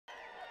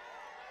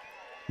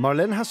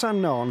Marlene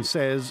Hassan Nahon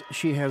says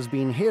she has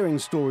been hearing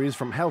stories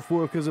from health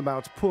workers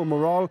about poor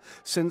morale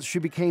since she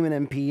became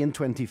an MP in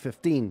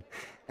 2015,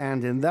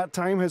 and in that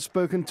time has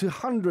spoken to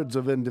hundreds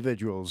of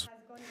individuals.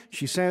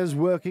 She says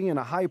working in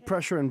a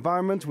high-pressure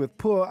environment with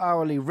poor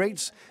hourly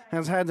rates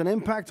has had an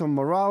impact on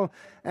morale,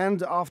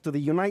 and after the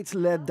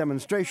Unite-led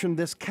demonstration,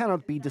 this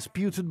cannot be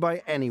disputed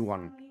by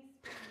anyone.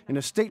 In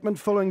a statement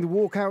following the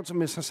walkout,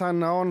 Ms. Hassan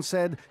Nahon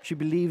said she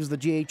believes the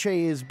GHA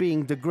is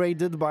being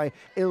degraded by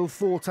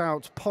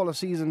ill-thought-out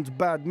policies and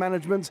bad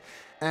management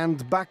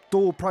and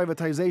backdoor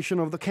privatization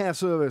of the care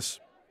service.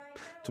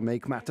 To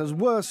make matters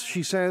worse,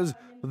 she says,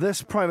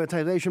 this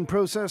privatization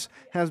process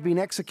has been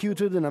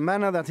executed in a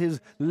manner that is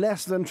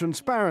less than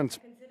transparent,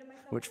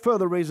 which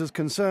further raises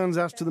concerns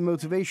as to the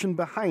motivation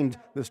behind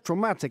this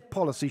traumatic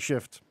policy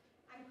shift.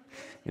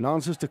 In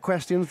answers to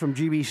questions from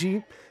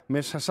GBC,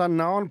 Ms. Hassan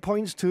Nahon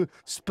points to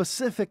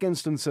specific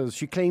instances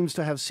she claims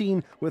to have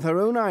seen with her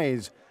own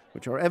eyes,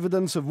 which are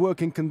evidence of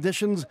working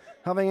conditions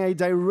having a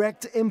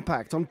direct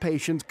impact on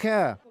patient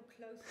care.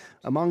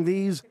 Among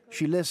these,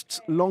 she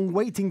lists long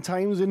waiting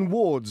times in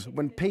wards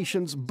when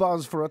patients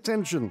buzz for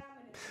attention,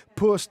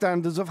 poor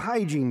standards of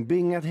hygiene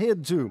being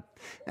adhered to,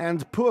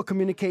 and poor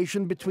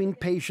communication between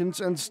patients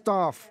and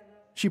staff.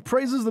 She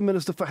praises the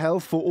Minister for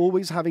Health for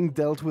always having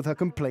dealt with her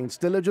complaints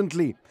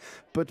diligently,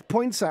 but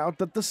points out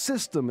that the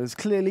system is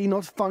clearly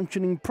not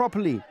functioning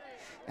properly,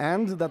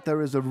 and that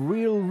there is a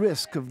real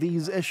risk of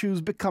these issues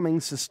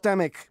becoming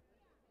systemic.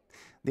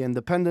 The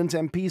independent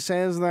MP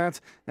says that,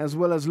 as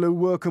well as low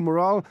worker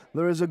morale,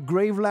 there is a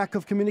grave lack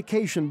of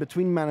communication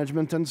between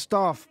management and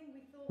staff,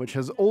 which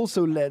has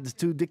also led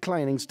to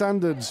declining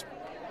standards.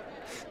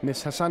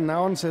 Ms. Hassan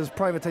Nahon says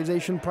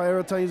privatization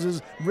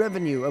prioritizes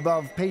revenue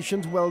above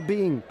patient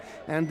well-being,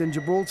 and in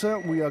Gibraltar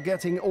we are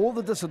getting all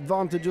the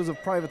disadvantages of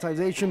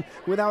privatization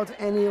without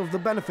any of the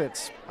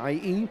benefits,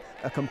 i.e.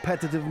 a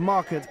competitive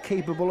market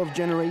capable of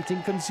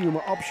generating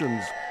consumer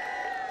options.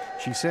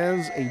 She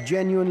says a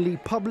genuinely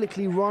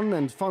publicly run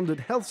and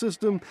funded health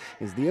system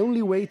is the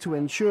only way to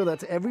ensure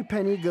that every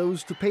penny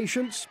goes to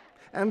patients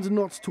and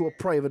not to a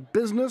private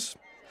business,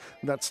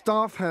 that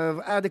staff have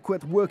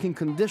adequate working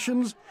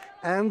conditions,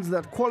 and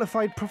that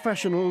qualified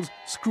professionals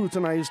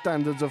scrutinize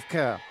standards of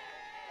care.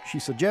 She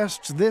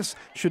suggests this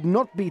should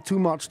not be too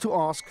much to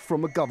ask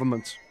from a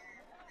government.